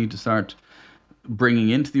people that we need to start bringing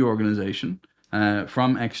into the organization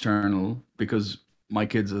from external, because my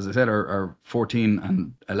kids, as I said, are 14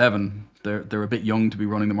 and 11. They're a bit young to be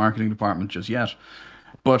running the marketing department just yet.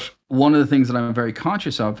 But one of the things that I'm very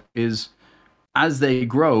conscious of is as they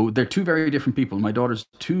grow, they're two very different people. My daughter's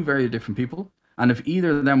two very different people. And if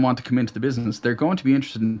either of them want to come into the business, they're going to be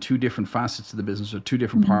interested in two different facets of the business or two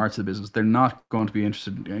different parts of the business. They're not going to be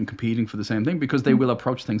interested in competing for the same thing because they will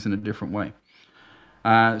approach things in a different way.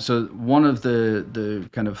 So one of the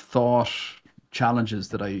kind of thought challenges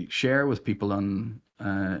that I share with people on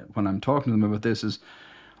when I'm talking to them about this is,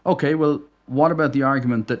 okay, well, what about the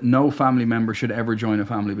argument that no family member should ever join a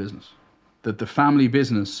family business? That the family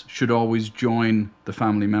business should always join the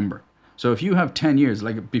family member. So if you have 10 years,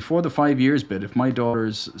 like before the 5 years bit, if my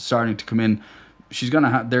daughter's starting to come in,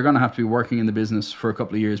 they're gonna have to be working in the business for a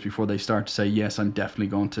couple of years before they start to say, yes, I'm definitely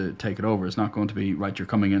going to take it over. It's not going to be, right, you're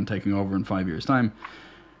coming in, taking over in 5 years' time.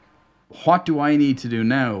 What do I need to do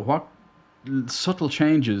now? What subtle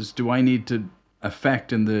changes do I need to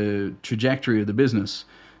affect in the trajectory of the business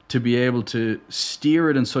to be able to steer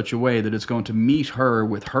it in such a way that it's going to meet her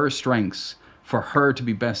with her strengths for her to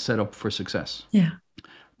be best set up for success? Yeah.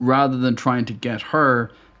 Rather than trying to get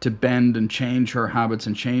her to bend and change her habits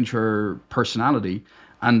and change her personality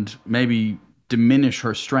and maybe diminish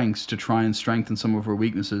her strengths to try and strengthen some of her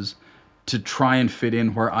weaknesses to try and fit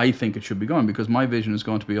in where I think it should be going, because my vision is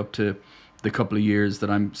going to be up to the couple of years that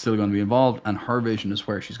I'm still going to be involved, and her vision is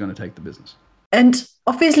where she's going to take the business. And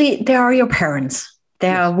obviously they are your parents. They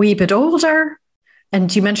are a wee bit older.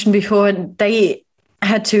 And you mentioned before, they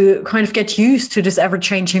had to kind of get used to this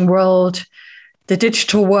ever-changing world, the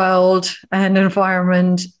digital world and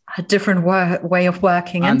environment. a different way of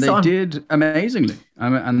working and And so they on. did amazingly.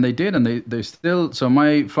 And they did. And they still, so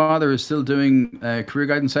my father is still doing career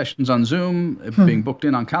guidance sessions on Zoom, being booked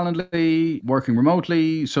in on Calendly, working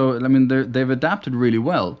remotely. So, I mean, they've adapted really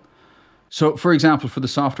well. So, for example, for the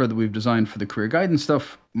software that we've designed for the career guidance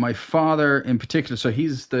stuff, my father in particular, so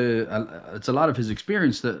it's a lot of his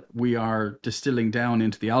experience that we are distilling down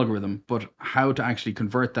into the algorithm, but how to actually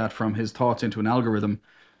convert that from his thoughts into an algorithm,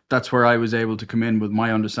 that's where I was able to come in with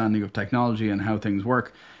my understanding of technology and how things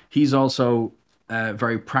work. He's also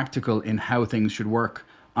very practical in how things should work.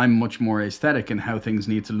 I'm much more aesthetic in how things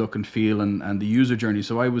need to look and feel and the user journey.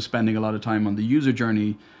 So I was spending a lot of time on the user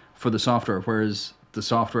journey for the software, whereas the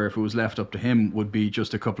software, if it was left up to him, would be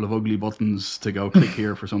just a couple of ugly buttons to go click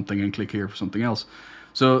here for something and click here for something else.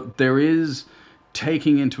 So there is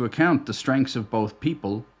taking into account the strengths of both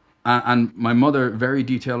people. And my mother, very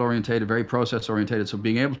detail orientated, very process orientated. So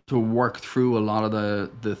being able to work through a lot of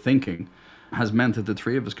the thinking has meant that the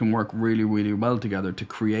three of us can work really, really well together to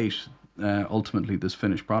create ultimately this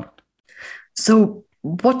finished product. So,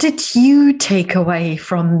 what did you take away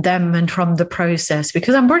from them and from the process?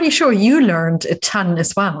 Because I'm pretty sure you learned a ton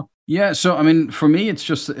as well. Yeah, so I mean, for me, it's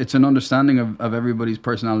an understanding of everybody's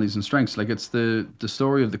personalities and strengths. Like it's the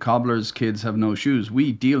story of the cobbler's kids have no shoes.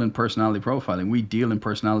 We deal in personality profiling. We deal in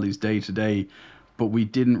personalities day to day, but we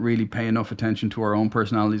didn't really pay enough attention to our own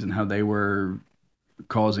personalities and how they were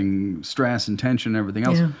causing stress and tension and everything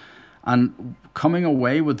else. Yeah. And coming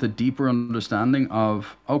away with a deeper understanding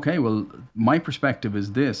of, okay, well, my perspective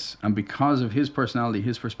is this, and because of his personality,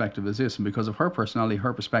 his perspective is this, and because of her personality,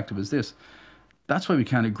 her perspective is this. That's why we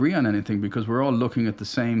can't agree on anything, because we're all looking at the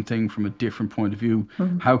same thing from a different point of view.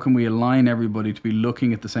 How can we align everybody to be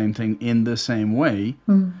looking at the same thing in the same way,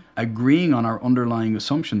 agreeing on our underlying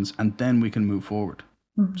assumptions, and then we can move forward.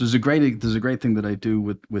 So there's a great thing that I do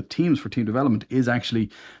with teams for team development is actually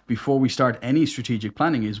before we start any strategic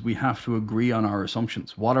planning is we have to agree on our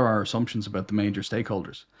assumptions. What are our assumptions about the major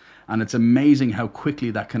stakeholders? And it's amazing how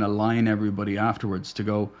quickly that can align everybody afterwards to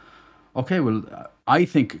go, okay, well, I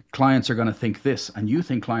think clients are going to think this and you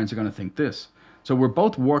think clients are going to think this. So we're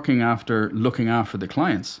both looking after the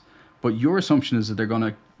clients, but your assumption is that they're going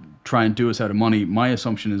to try and do us out of money. My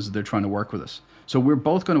assumption is that they're trying to work with us. So we're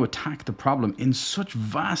both going to attack the problem in such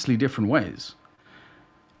vastly different ways.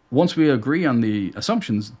 Once we agree on the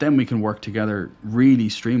assumptions, then we can work together really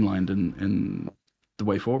streamlined in the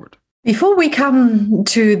way forward. Before we come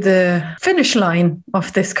to the finish line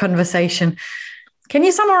of this conversation, can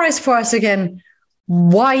you summarize for us again,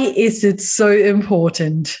 why is it so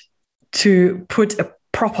important to put a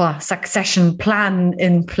proper succession plan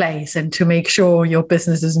in place and to make sure your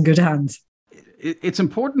business is in good hands? It's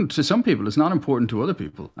important to some people. It's not important to other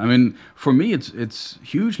people. I mean, for me, it's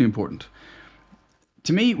hugely important.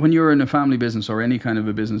 To me, when you're in a family business or any kind of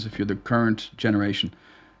a business, if you're the current generation,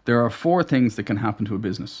 there are 4 things that can happen to a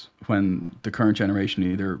business when the current generation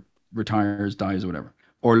either retires, dies, or whatever,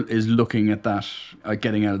 or is looking at that,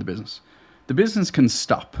 getting out of the business. The business can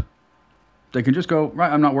stop. They can just go,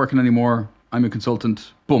 right, I'm not working anymore. I'm a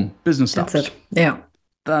consultant. Boom, business stops. That's it. Yeah.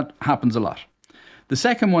 That happens a lot. The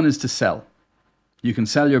second one is to sell. You can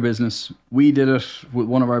sell your business. We did it with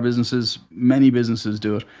one of our businesses. Many businesses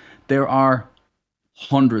do it. There are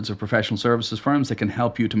hundreds of professional services firms that can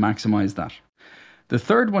help you to maximize that. The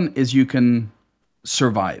third one is you can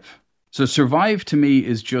survive. So survive to me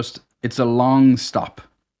is it's a long stop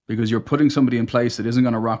because you're putting somebody in place that isn't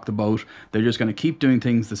going to rock the boat. They're just going to keep doing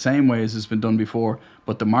things the same way as it's been done before,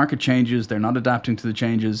 but the market changes. They're not adapting to the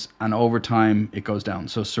changes, and over time it goes down.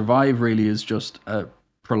 So survive really is just a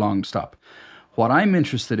prolonged stop. What I'm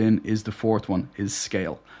interested in is the fourth one, is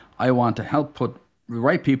scale. I want to help put the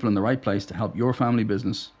right people in the right place to help your family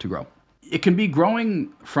business to grow. It can be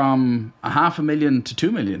growing from 500,000 to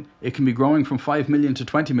 2 million. It can be growing from 5 million to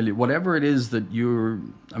 20 million. Whatever it is that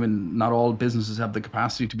not all businesses have the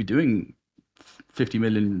capacity to be doing 50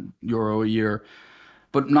 million euro a year,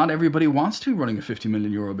 but not everybody wants to be running a 50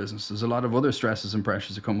 million euro business. There's a lot of other stresses and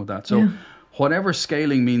pressures that come with that. So whatever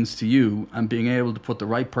scaling means to you and being able to put the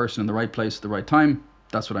right person in the right place at the right time,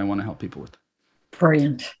 that's what I want to help people with.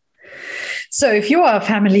 Brilliant. So if you are a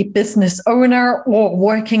family business owner or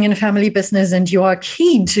working in a family business and you are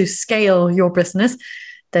keen to scale your business,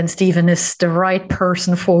 then Stephen is the right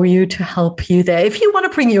person for you to help you there. If you want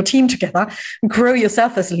to bring your team together, grow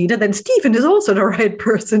yourself as a leader, then Stephen is also the right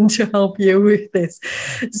person to help you with this.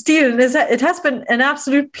 Stephen, it has been an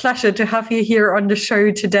absolute pleasure to have you here on the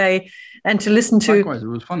show today and to listen to. Likewise, it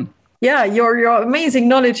was fun. Yeah, your amazing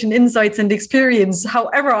knowledge and insights and experience.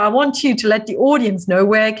 However, I want you to let the audience know,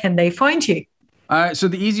 where can they find you? So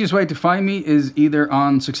the easiest way to find me is either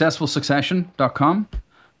on successfulsuccession.com.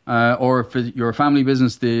 or if you're a family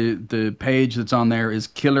business, the page that's on there is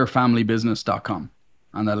killerfamilybusiness.com,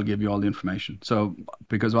 and that'll give you all the information. So,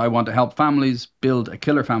 because I want to help families build a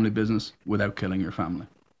killer family business without killing your family.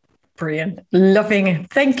 Brilliant. Loving it.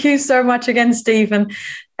 Thank you so much again, Stephen.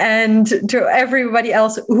 And to everybody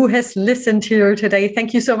else who has listened here today,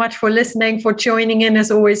 thank you so much for listening, for joining in. As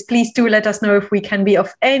always, please do let us know if we can be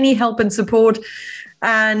of any help and support.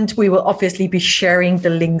 And we will obviously be sharing the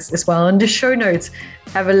links as well in the show notes.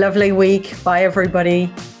 Have a lovely week. Bye,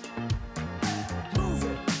 everybody.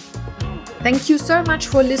 Thank you so much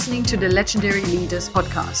for listening to the Legendary Leaders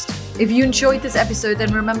podcast. If you enjoyed this episode,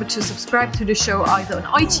 then remember to subscribe to the show either on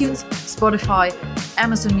iTunes, Spotify,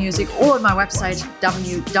 Amazon Music, or on my website,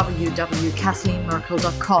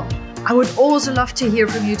 www.kathleenmerkel.com. I would also love to hear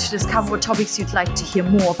from you to discover what topics you'd like to hear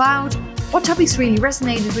more about, what topics really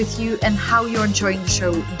resonated with you, and how you're enjoying the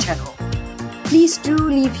show in general. Please do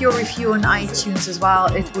leave your review on iTunes as well.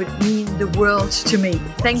 It would mean the world to me.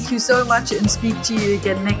 Thank you so much, and speak to you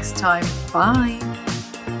again next time. Bye.